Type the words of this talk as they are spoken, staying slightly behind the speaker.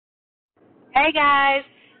Hey, guys.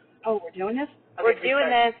 Oh, we're doing this? Okay, We're doing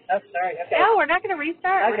this. Oh, sorry. Okay. No, we're not going to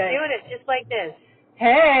restart. Okay. We're doing it just like this.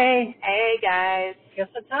 Hey. Hey, guys. Guess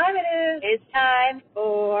what time it is? It's time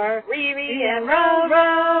For Riri and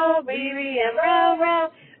Ro-Ro. Riri and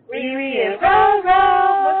Ro-Ro. Riri and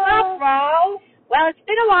Ro-Ro. What's up, Ro? Well, it's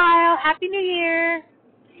been a while. Happy New Year.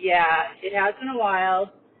 Yeah, it has been a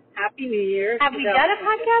while. Happy New Year. Have we done a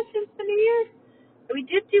podcast since the New Year? We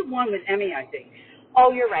did do one with Emmy, I think.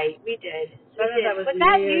 Oh, you're right. We did. So I don't know if that was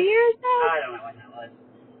that New New Year's? Year's, though? I don't know when that was.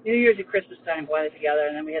 New Year's and Christmas time blended together,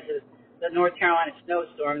 and then we had the North Carolina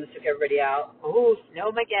snowstorm that took everybody out. Oh,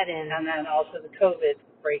 Snowmageddon. And then also the COVID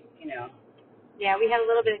break, Yeah, we had a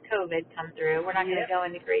little bit of COVID come through. We're not going to go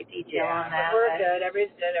into great detail on that. But we're good.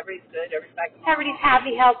 Everybody's good. Everybody's good. Everybody's back to normal. Everybody's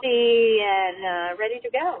happy, healthy, and ready to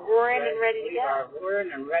go. Roaring and ready to go. We are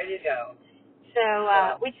roaring and ready to go.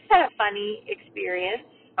 So we just had a funny experience.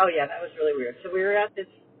 Oh, yeah, that was really weird. So we were at this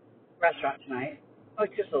restaurant tonight. Oh,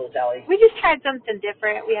 it's just a little deli. We just tried something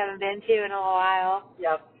different we haven't been to in a little while.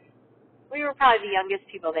 Yep. We were probably the youngest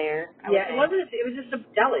people there. It was just a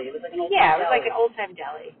deli. It was like an old-time deli. Yeah, it was deli. like an old-time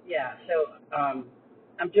deli. Yeah, so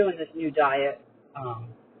I'm doing this new diet,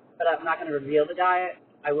 but I'm not going to reveal the diet.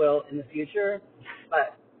 I will in the future,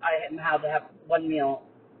 but I had to have one meal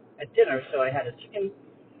at dinner, so I had a chicken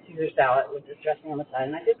Caesar salad with this dressing on the side,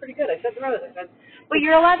 and I did pretty good. I said to Rose, Well,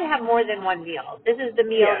 you're allowed to have more than one meal. This is the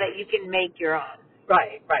meal that you can make your own.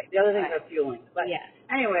 Right. The other things are fueling. But yes.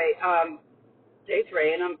 Anyway, day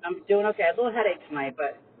 3, and I'm doing okay. I had a little headache tonight,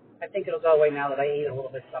 but I think it'll go away now that I eat a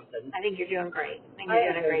little bit something. I think you're doing great. I think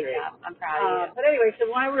you're doing a great job. I'm proud of you. But anyway, so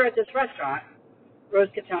while we were at this restaurant, Rose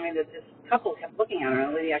kept telling me that this couple kept looking at her,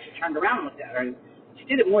 and the lady actually turned around and looked at her, and she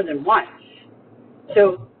did it more than once.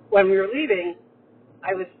 So when we were leaving,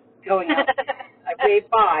 I was going out. I waved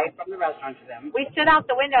bye from the restaurant to them. We stood out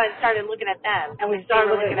the window and started looking at them. And we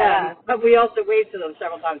started looking at them. But we also waved to them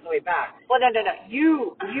several times on the way back. Well, no.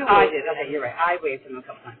 You I did. Okay, you're right. I waved to them a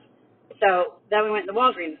couple times. So then we went to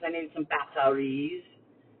Walgreens and I needed some batteries.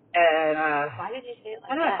 And why did you say it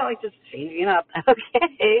like I don't know, that? I felt like just changing it up.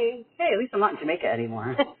 Okay. Hey, at least I'm not in Jamaica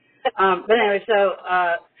anymore. But anyway, so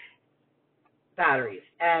batteries.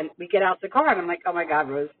 And we get out the car and I'm like, oh my God,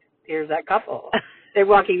 Rose, here's that couple. They're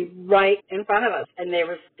walking right in front of us, and they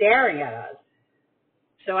were staring at us.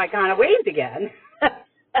 So I kind of waved again.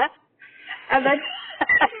 And then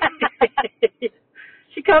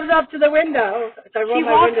she comes up to the window. So she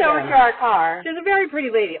walks over to our car. She's a very pretty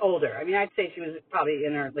lady, older. I mean, I'd say she was probably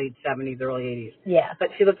in her late 70s, early 80s. Yeah.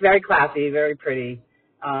 But she looked very classy, very pretty.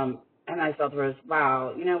 And I felt her as,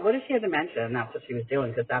 wow, what does she have to mention? And that's what she was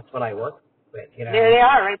doing, because that's what I work with, There they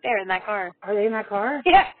are, right there in that car. Are they in that car?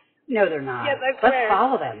 Yeah. No, they're not. Yes, I Let's swear.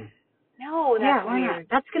 follow them. No, that's why weird. not?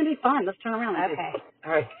 That's going to be fun. Let's turn around. Okay.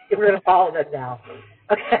 All right. We're going to follow them now.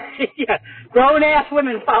 Okay. Yeah. Grown-ass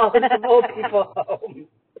women following some old people home.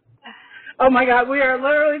 Oh, my God. We are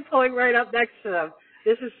literally pulling right up next to them.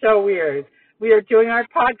 This is so weird. We are doing our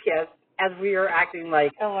podcast as we are acting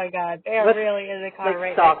like... Oh, my God. They are really in the car like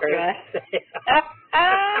right stalkers. next to us.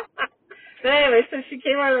 But anyway, so she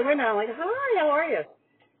came out of the window. I'm like, hi, how are you?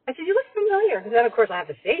 I said, you look familiar. Because then, of course, I have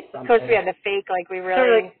to say something. Of course, we had to fake like we really...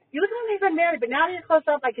 So like, you look like you're Mary, but now that you're close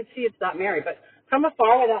up, I can see it's not Mary. But from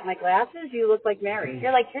afar, without my glasses, you look like Mary.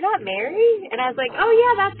 You're like, you're not Mary? And I was like, oh,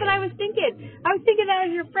 yeah, that's what I was thinking. I was thinking that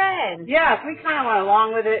was your friend. Yeah, we kind of went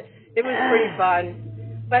along with it. It was pretty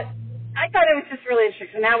fun. But I thought it was just really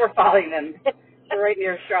interesting. So now we're following them. We're right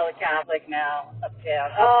near Charlotte Catholic now, uptown.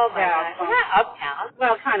 Oh, my God. We're not uptown.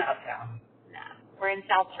 Well, kind of uptown. We're in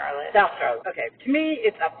South Charlotte. South Charlotte. Okay. To me,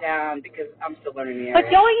 it's uptown because I'm still learning the area.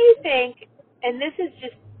 But don't you think, and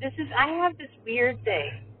I have this weird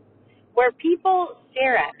thing where people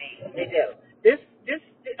stare at me. They do.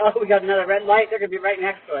 Oh, we got another red light. They're going to be right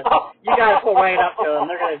next to us. You got to pull right up to them.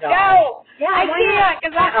 They're going to die. No! Yeah, I can't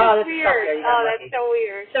because that's that's weird. That's so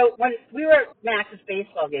weird. So when we were at Max's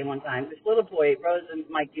baseball game one time, this little boy, Rose and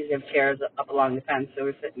Mike usually have chairs up along the fence, so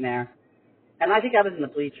we're sitting there. And I think I was in the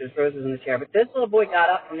bleachers, Rose was in the chair. But this little boy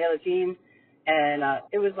got up from the other team, and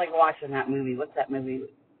it was like watching that movie. What's that movie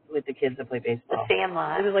with the kids that play baseball? The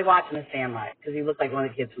Sandlot. It was like watching The Sandlot, because he looked like one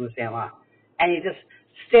of the kids from The Sandlot. And he just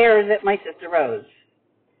stares at my sister Rose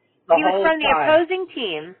the he whole was from the time. opposing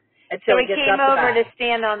team, Until so he gets came up over to to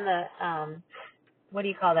stand on the, what do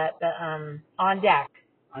you call that, on deck.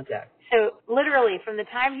 On deck. So literally, from the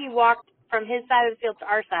time he walked from his side of the field to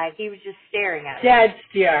our side, he was just staring at her. Dead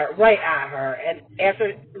stare right at her. And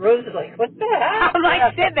after, Rose is like, what the heck? I'm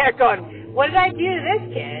like sitting there going, what did I do to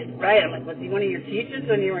this kid? Right. I'm like, was he one of your teachers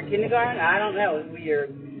when you were in kindergarten? I don't know. It was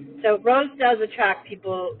weird. So Rose does attract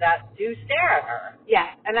people that do stare at her.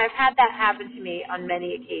 Yes, and I've had that happen to me on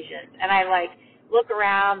many occasions. And I, like, look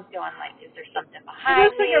around going, like, is there something She behind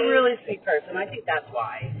looks me? like a really sweet person. I think that's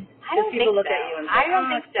why. I don't people think look so. at you and say, I don't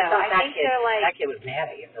think so. I think they're like, that kid was mad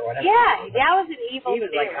at you for whatever. yeah, that was an evil He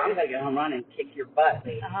was like, I'm going to go home run and kick your butt.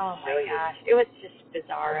 Oh, my gosh. It was just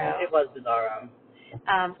bizarro. It was bizarro.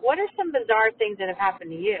 What are some bizarre things that have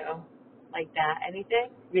happened to you like that? Anything?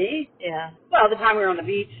 Me? Yeah. Well, the time we were on the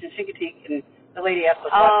beach in Chincoteague and the lady asked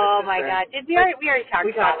us Oh, my God. Did we already talked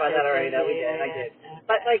we about talked about that this, already, though. We did. I did.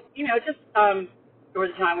 But, like, you know, just, there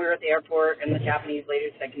was a time we were at the airport and the Japanese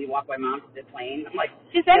lady said, can you walk my mom to the plane? I'm like,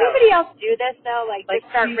 does anybody else do this, though? Like Like,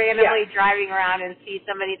 just start randomly yeah. driving around and see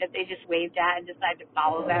somebody that they just waved at and decide to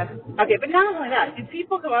follow them? Okay, but not only that, do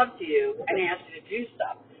people come up to you and ask you to do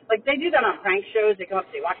stuff? Like, they do that on prank shows. They come up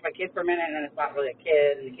and say, watch my kid for a minute, and then it's not really a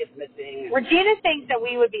kid, and the kid's missing. Regina thinks that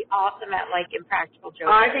we would be awesome at, like, Impractical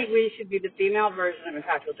Jokers. I think we should be the female version of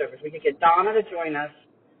Impractical Jokers. We could get Donna to join us,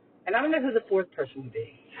 and I don't know who the fourth person would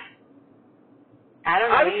be. I don't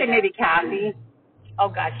know. I would say either. maybe Kathy. Oh,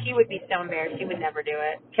 God, she would be so embarrassed. She would never do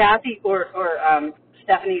it. Kathy or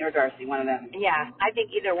Stephanie or Darcy, one of them. Yeah, I think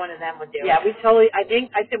either one of them would do it. Yeah, we totally, I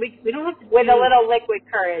said we don't have to With do, a little liquid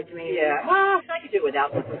courage, maybe. Yeah, well, I could do it without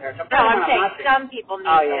liquid courage. No, I'm saying some people need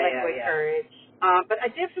the liquid courage. But I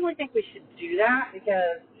definitely think we should do that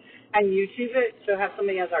because, and YouTube it, so have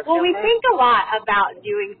somebody as our Well, we filmer. think a lot about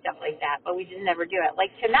doing stuff like that, but we just never do it. Like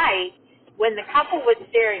tonight, when the couple was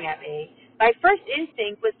staring at me, my first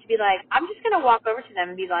instinct was to be like, I'm just going to walk over to them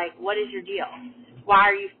and be like, what is your deal? Why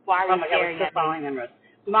are you Oh my God, staring we're still at me? following them, Rose.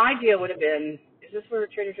 My deal would have been, is this where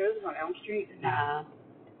Trader Joe's is on Elm Street? No.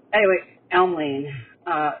 Anyway, Elm Lane.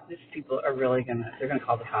 These people are really they're gonna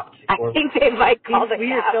call the cops. I think they might call the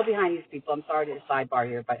We are cops. still behind these people. I'm sorry to sidebar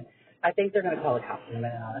here, but I think they're gonna call the cops in a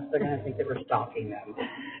minute on us. They're gonna think that we're stalking them.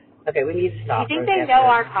 Okay, we need to stop. Do you think Rose, they know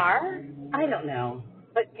our car? I don't know.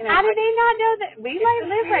 But, you know, How do they not know that? We it's might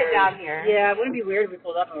just live right weird. down here. Yeah, it wouldn't be weird if we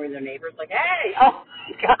pulled up and we were their neighbors, like, hey! Oh,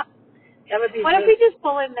 my God. That would be What if we just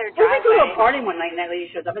pull in their What if we go to a driveway? party one night and that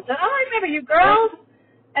lady shows up and says, oh, I remember you girls?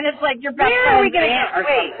 And it's like your best Where are we friend's going aunt or to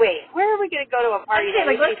something. wait, where are we going to go to a party?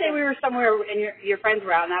 Like, let's say we were somewhere and your friends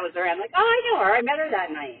were out and that was their aunt. Like, oh, I know her. I met her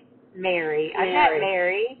that night. Mary. I met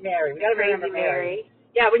Mary. Mary. We got to Crazy remember Mary.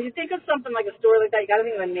 Yeah, when you think of something like a story like that, you got to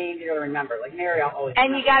think of a name you're going to remember. Like Mary, I'll always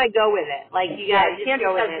And you got to go with it. Like, you got to you just can't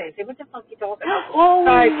go with just it. say, what the fuck are you talking about? Oh,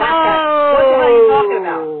 sorry, no. what the hell are you talking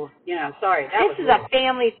about? You know, sorry. This is a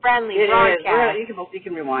family-friendly It is. broadcast. You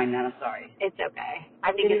can rewind that. I'm sorry. It's okay.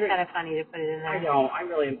 I think it's kind of funny to put it in there. I don't. I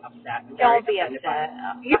really am upset. I'm Don't very be offended by upset.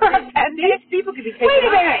 it. You're offended? These people could be taken Wait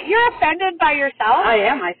a out. minute. You're offended by yourself?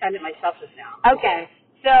 I am. I offended myself just now. Okay.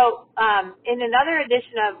 So, in another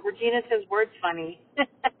edition of Regina Says Words Funny,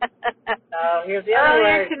 Here's the other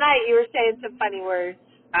earlier word. tonight you were saying some funny words.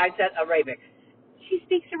 I said Arabic She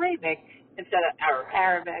speaks Arabic. instead of Arabic.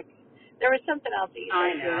 Arabic. There was something else that you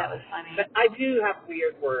I said know. that was funny. But I do have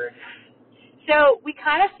weird words. So we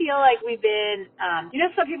kind of feel like we've been, You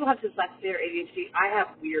know, some people have dyslexia or ADHD. I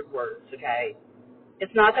have weird words, okay?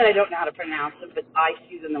 It's not that I don't know how to pronounce them, but I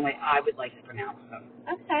see them the way I would like to pronounce them.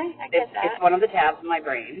 okay, I get that. It's one of the tabs in my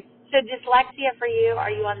brain. So dyslexia for you, are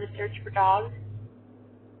you on the search for dog?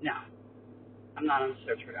 No. I'm not on the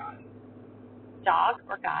search for God. Dog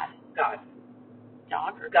or God? God.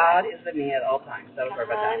 Dog or God is with me at all times. So don't worry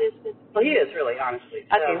about God that. is with Well, he is really, honestly.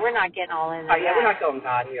 So. Okay, we're not getting all in Oh, there. yeah, we're not going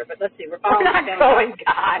God here, but let's see. We're We're not going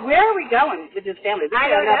God. Where are we going with this family? I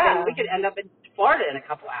don't know. We could end up in Florida in a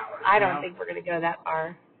couple hours. I don't think we're going to go that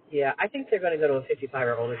far. Yeah, I think they're going to go to a 55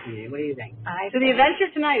 or older community. What do you think? I So the think- adventure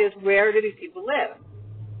tonight is, where do these people live?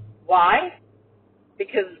 Why?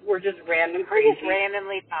 Because we're just random We're crazy. just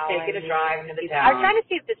randomly following. Taking a drive to the I was town. trying to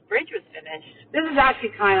see if this bridge was finished. This is actually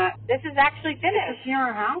kind of. This is actually Is this finished. near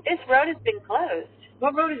our house? This road has been closed.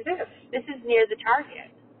 What road is this? This is near the Target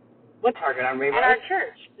What Target on Ray and Road? our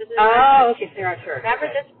church. This is our Oh, church. okay, it's near our church. Remember,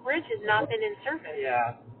 Okay. this bridge has not been in service.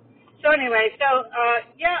 Yeah. So anyway,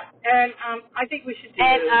 yeah, and I think we should do.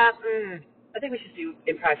 And I think we should do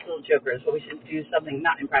Impractical Jokers, but we should do something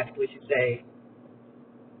not impractical. We should say,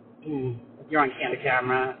 you're on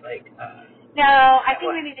camera, like. no, I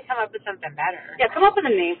think What? we need to come up with something better. Yeah, come up with a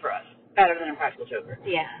name for us, better than Impractical Joker.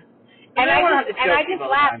 Yeah. And And I I joke just people all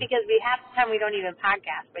the laugh time. because we half the time we don't even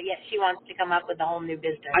podcast, but yet she wants to come up with a whole new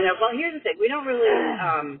business. I know. Well, here's the thing: we don't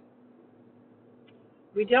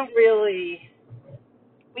really.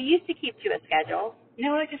 We used to keep to a schedule. You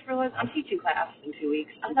know what? I just realized I'm teaching class in 2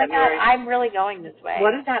 weeks. Oh in my God, February. I'm really going this way.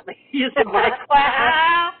 What is that? You The said what?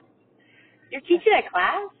 class? You're teaching a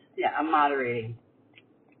class? Yeah, I'm moderating.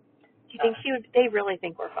 Do you think she would? They really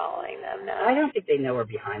think we're following them? No. I don't think they know we're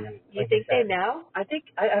behind them. Do you think they know? I think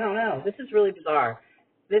I don't know. This is really bizarre.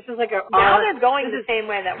 This is like now they're going the same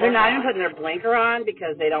way that they're not even putting their blinker on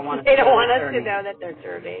because they don't want us. They don't want us to know that they're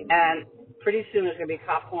turning. And pretty soon there's going to be a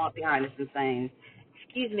cop pulling up behind us and saying,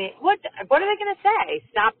 "Excuse me, what are they going to say?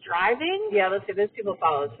 Stop driving?" Yeah, let's see. Those people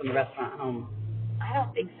follow us from the restaurant home. I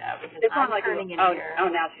don't think so because it's I'm not like turning in here. Oh,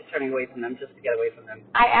 now she's turning away from them just to get away from them.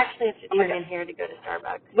 I actually have to turn in here to go to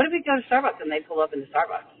Starbucks. What if we go to Starbucks and they pull up into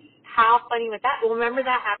Starbucks? How funny was that? Well, remember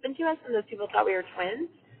that happened to us when those people thought we were twins?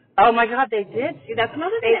 Oh my God, they did. See, that's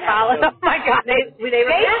another thing. They followed. Oh my God, they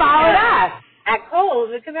followed us at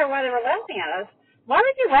Kohl's because they were laughing at us. Why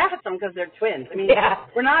would you laugh at them because they're twins? I mean,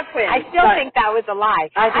 we're not twins. I still think that was a lie.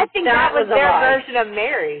 I think that was their version of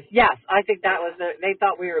Mary. Yes, I think that was they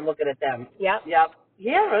thought we were looking at them. Yep.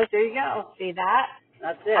 Yeah, Rose, there you go. See that?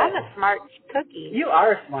 That's it. I'm a smart cookie. You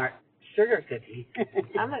are a smart sugar cookie.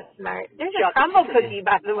 I'm a smart. There's a crumble cookie,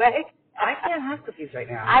 by the way. I can't have cookies right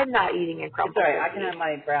now. I'm not eating a crumble cookie. I can have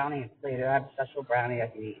my brownie later. I have a special brownie I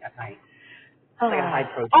can eat at night. It's like a high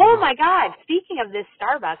protein. Oh my God! Speaking of this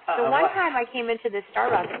Starbucks, so one time I came into this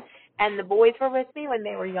Starbucks and the boys were with me when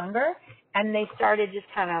they were younger, and they started just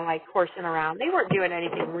kind of like horsing around. They weren't doing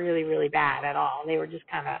anything really, really bad at all. They were just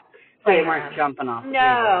kind of. They weren't jumping off.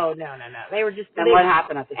 No. They were just. And what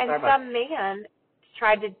happened at the Starbucks? And some man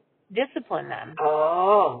tried to discipline them.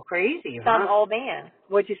 Oh, crazy! Some old man.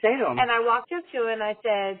 What'd you say to him? And I walked up to him and I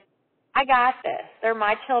said, "I got this. They're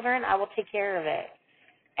my children. I will take care of it."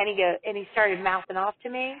 And he started mouthing off to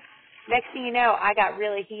me. Next thing you know, I got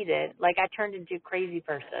really heated. Like I turned into a crazy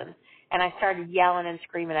person. And I started yelling and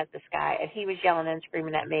screaming at this guy. And he was yelling and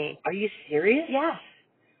screaming at me. Are you serious? Yes.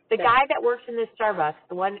 The guy that works in this Starbucks,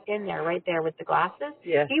 the one in there right there with the glasses,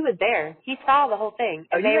 he was there. He saw the whole thing.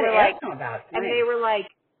 And they were like, they were like,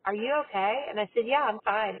 "Are you okay?" And I said, "Yeah, I'm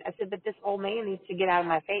fine." I said, "But this old man needs to get out of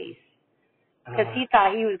my face." Because he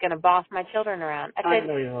thought he was going to boss my children around. I said,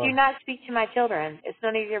 "Do not speak to my children. It's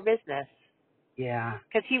none of your business." Yeah.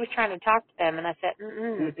 Because he was trying to talk to them, and I said,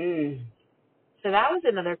 "Mm-mm." So that was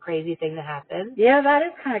another crazy thing to happen. Yeah, that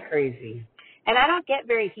is kind of crazy. And I don't get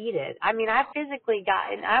very heated. I mean, I physically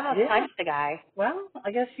I almost punched the guy. Well,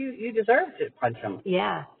 I guess you deserve to punch him.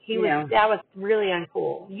 Yeah. That was really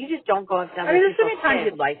uncool. You just don't go up to other there's so many people's times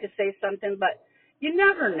kids. you'd like to say something, but you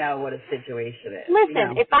never know what a situation is.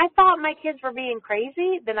 Listen, if I thought my kids were being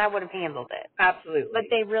crazy, then I would have handled it. Absolutely. But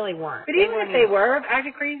they really weren't. But even if they were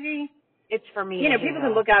acting crazy, it's for me. People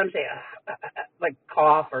can look at them and say, like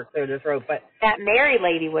cough or clear their throat, but that Mary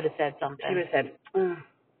lady would have said something. She would have said,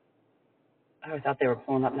 I thought they were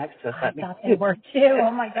pulling up next to us. I thought they were too.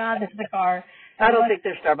 Oh my God, this is the car. I don't think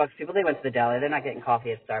they're Starbucks people. They went to the deli. They're not getting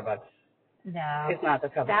coffee at Starbucks. No. It's not their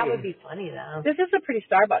cup of tea. That would be funny though. This is a pretty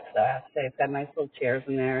Starbucks though, I have to say. It's got nice little chairs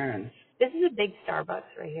in there, and this is a big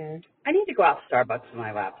Starbucks right here. I need to go out to Starbucks with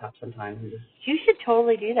my laptop sometime and just. You should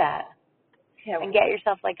totally do that. Yeah. And get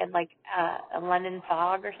yourself like a London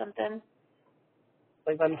Fog or something.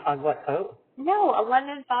 Like London Fog, what, Coke? No, a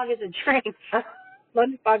London Fog is a drink.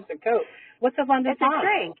 London Fog's a Coke. What's a London Fog? It's a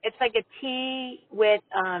drink. It's like a tea with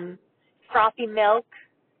frothy milk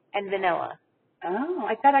and vanilla. Oh,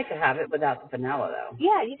 I thought I could have it without the vanilla though.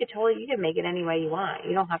 Yeah, you can make it any way you want.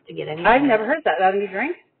 You don't have to get anything. I've never heard that. That a new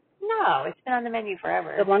drink? No, it's been on the menu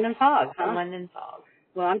forever. The London Fog, huh? The London Fog.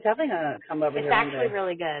 Well, I'm definitely going to come over here. It's actually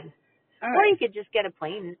really good. All right. Or you could just get a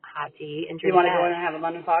plain hot tea and drink You want to go in and have a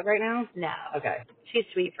London Fog right now? No. Okay. Too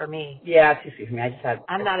sweet for me. Yeah, too sweet for me.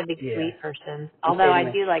 I'm not a big sweet person, although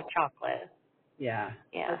I do like chocolate. Yeah.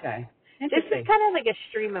 Yeah. Okay. This is kind of like a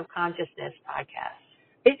stream of consciousness podcast.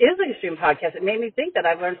 It is like a stream podcast. It made me think that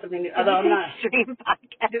I've learned something new. Although I'm not. Stream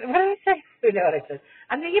podcast. What did I say? You know what I said.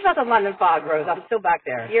 I'm thinking about the London Fog, Rose. I'm still back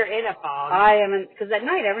there. You're in a fog. I am, because at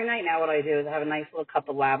night, every night now, what I do is I have a nice little cup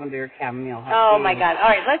of lavender chamomile. Oh my God! All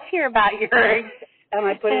right, let's hear about your. And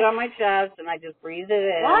I put it on my chest, and I just breathe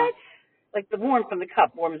it in. What? Like the warmth from the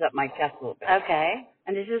cup warms up my chest a little bit. Okay.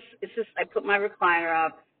 And it's just. I put my recliner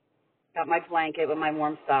up, got my blanket with my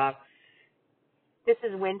warm socks. This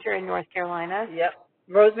is winter in North Carolina. Yep.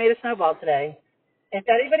 Rose made a snowball today. If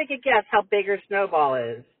anybody could guess how big her snowball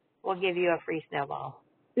is, we'll give you a free snowball.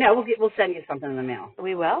 No, we'll send you something in the mail.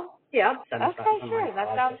 We will? Yeah, I'll send you something. Okay, sure.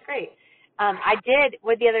 That sounds great. I did,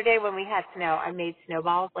 the other day when we had snow, I made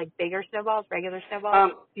snowballs, like bigger snowballs, regular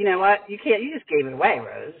snowballs. You know what? You just gave it away,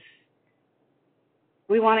 Rose.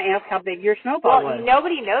 We want to ask how big your snowball was. Well,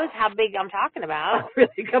 nobody knows how big I'm talking about. Really?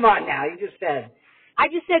 Come on now. You just said. I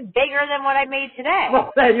just said bigger than what I made today.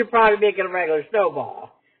 Well, then you're probably making a regular snowball.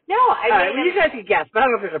 No, I mean, you guys can guess, but I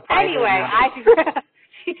don't know if there's a prize. Anyway,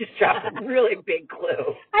 she's just dropped a really big clue.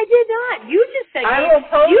 I did not. You just said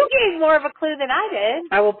you gave more of a clue than I did.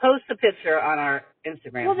 I will post a picture on our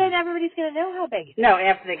Instagram. Well, then everybody's going to know how big it is. No,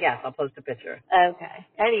 after they guess, I'll post a picture. Okay.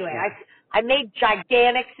 Anyway, I made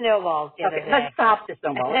gigantic snowballs the other day. Let's stop the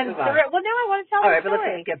snowball. Well, no, I want to tell All right, the but story.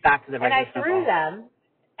 let's just get back to the regular And I threw them,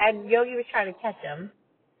 and Yogi was trying to catch them.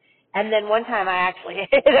 And then one time I actually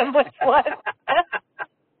hit him with one.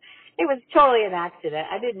 It was totally an accident.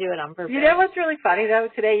 I didn't do it on purpose. You know what's really funny, though?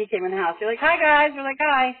 Today you came in the house. You're like, hi, guys. We're like,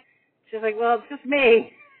 hi. She's like, well, it's just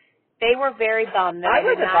me. They were very bummed. I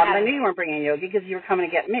wasn't bummed. I knew you weren't bringing Yogi because you were coming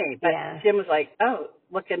to get me. But Jim was like, oh,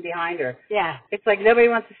 looking behind her. Yeah. It's like nobody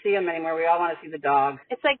wants to see him anymore. We all want to see the dog.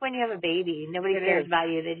 It's like when you have a baby. Nobody cares about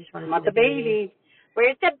you. They just want to see the baby.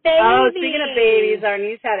 Where's the baby? Oh, speaking of babies, our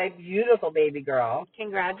niece had a beautiful baby girl.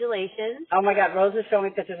 Congratulations. Oh, my God. Rose is showing me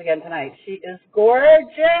pictures again tonight. She is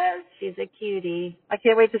gorgeous. She's a cutie. I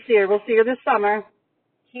can't wait to see her. We'll see her this summer.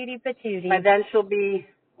 Cutie patootie. By then she'll be,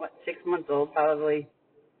 6 months old, probably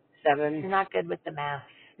 7. You're not good with the math.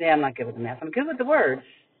 Yeah, I'm not good with the math. I'm good with the words.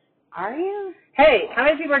 Are you? Hey, how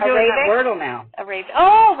many people are doing that Wordle now?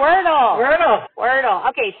 Oh, Wordle. Wordle.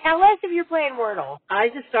 Okay, tell us if you're playing Wordle. I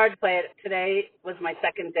just started playing it. Today was my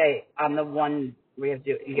second day on the one we have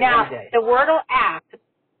to do. You get now, 1 day. the Wordle app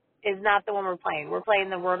is not the one we're playing. We're playing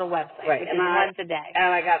the Wordle website, which is once a day. And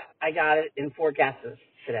I got it in 4 guesses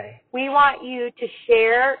today. We want you to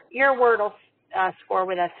share your Wordle score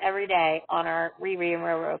with us every day on our Riri and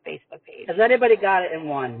Roro Facebook page. Has anybody got it in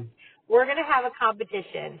 1? We're going to have a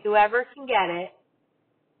competition. Whoever can get it,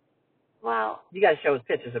 well. You got to show us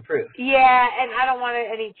pictures of proof. Yeah, and I don't want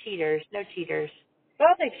any cheaters. No cheaters. Well,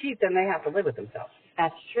 if they cheat, then they have to live with themselves.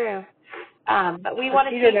 That's true. But we want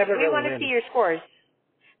to see your scores.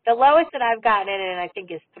 The lowest that I've gotten in it, I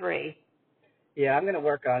think, is 3. Yeah, I'm going to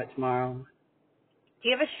work on it tomorrow. Do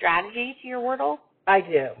you have a strategy to your Wordle? I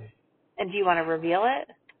do. And do you want to reveal it?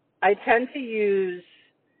 I tend to use,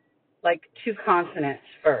 2 consonants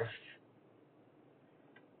first.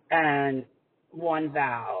 And 1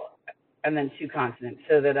 vowel, and then 2 consonants,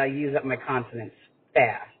 so that I use up my consonants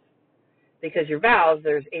fast. Because your vowels,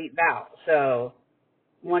 there's 8 vowels. So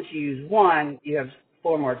once you use 1, you have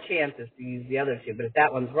 4 more chances to use the other 2. But if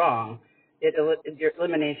that one's wrong, your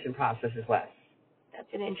elimination process is less. That's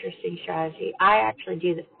an interesting strategy. I actually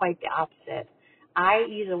do quite the opposite. I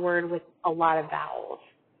use a word with a lot of vowels,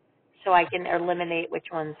 so I can eliminate which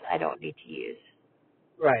ones I don't need to use.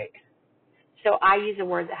 Right. So I use a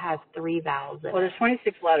word that has 3 vowels in it. Well, there's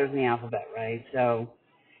 26 letters in the alphabet, right? So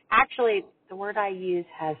actually, the word I use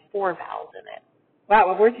has 4 vowels in it. Wow,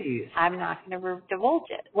 what word do you use? I'm not going to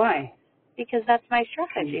divulge it. Why? Because that's my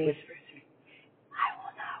strategy. Can you whisper it to me? I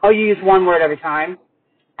will not. Oh, you use 1 word every time?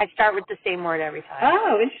 I start with the same word every time.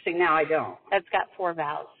 Oh, interesting. Now I don't. That's got 4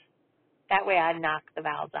 vowels. That way I knock the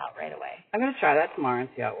vowels out right away. I'm going to try that tomorrow and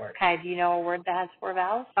see how it works. Okay, do you know a word that has 4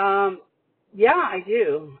 vowels? Yeah, I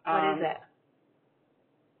do. What is it?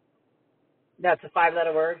 That's a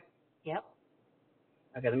 5-letter word? Yep.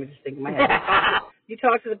 Okay, let me just think in my head. You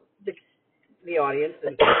talk to the audience.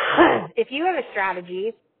 And if you have a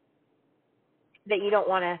strategy that you don't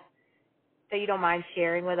mind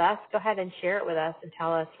sharing with us, go ahead and share it with us and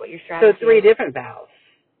tell us what your strategy is. So 3 different vowels.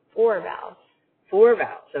 4 vowels. 4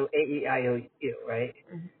 vowels. So A-E-I-O-U, right?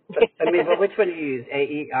 But which one do you use?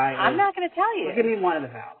 A-E-I-O-U? I'm not going to tell you. Well, give me one of the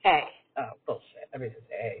vowels. A. Oh, bullshit. Everything's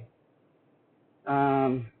A.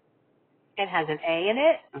 It has an A in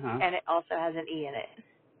it, Uh-huh. and it also has an E in it.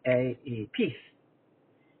 A-E. Peace.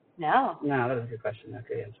 No. No, that was a good question. That's a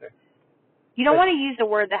good answer. You don't want to use a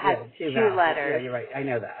word that has 2 letters. Yeah, you're right. I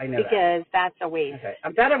know that. Because that's a waste. Okay.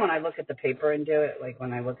 I'm better when I look at the paper and do it, like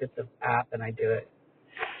when I look at the app and I do it.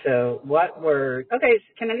 So what word? Okay,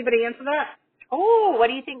 can anybody answer that? Oh, what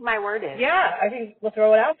do you think my word is? Yeah, I think we'll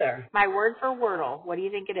throw it out there. My word for Wordle, what do you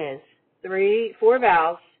think it is? 4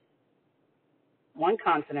 vowels, 1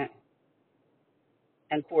 consonant,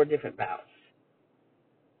 and 4 different vowels.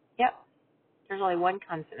 Yep. There's only 1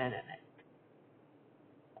 consonant in it.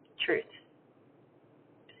 Truth.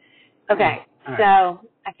 Okay, right. So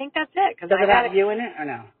I think that's it. Does it have you in it or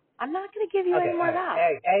no? I'm not going to give you any more vowels.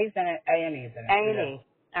 A's in it, A and E's in it. A and E.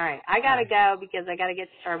 All right, I got to go because I got to get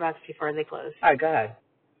to Starbucks before they close. All right, go ahead.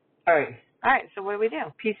 All right. All right, so what do we do?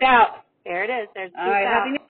 Peace out. There it is. There's peace all right, out. happy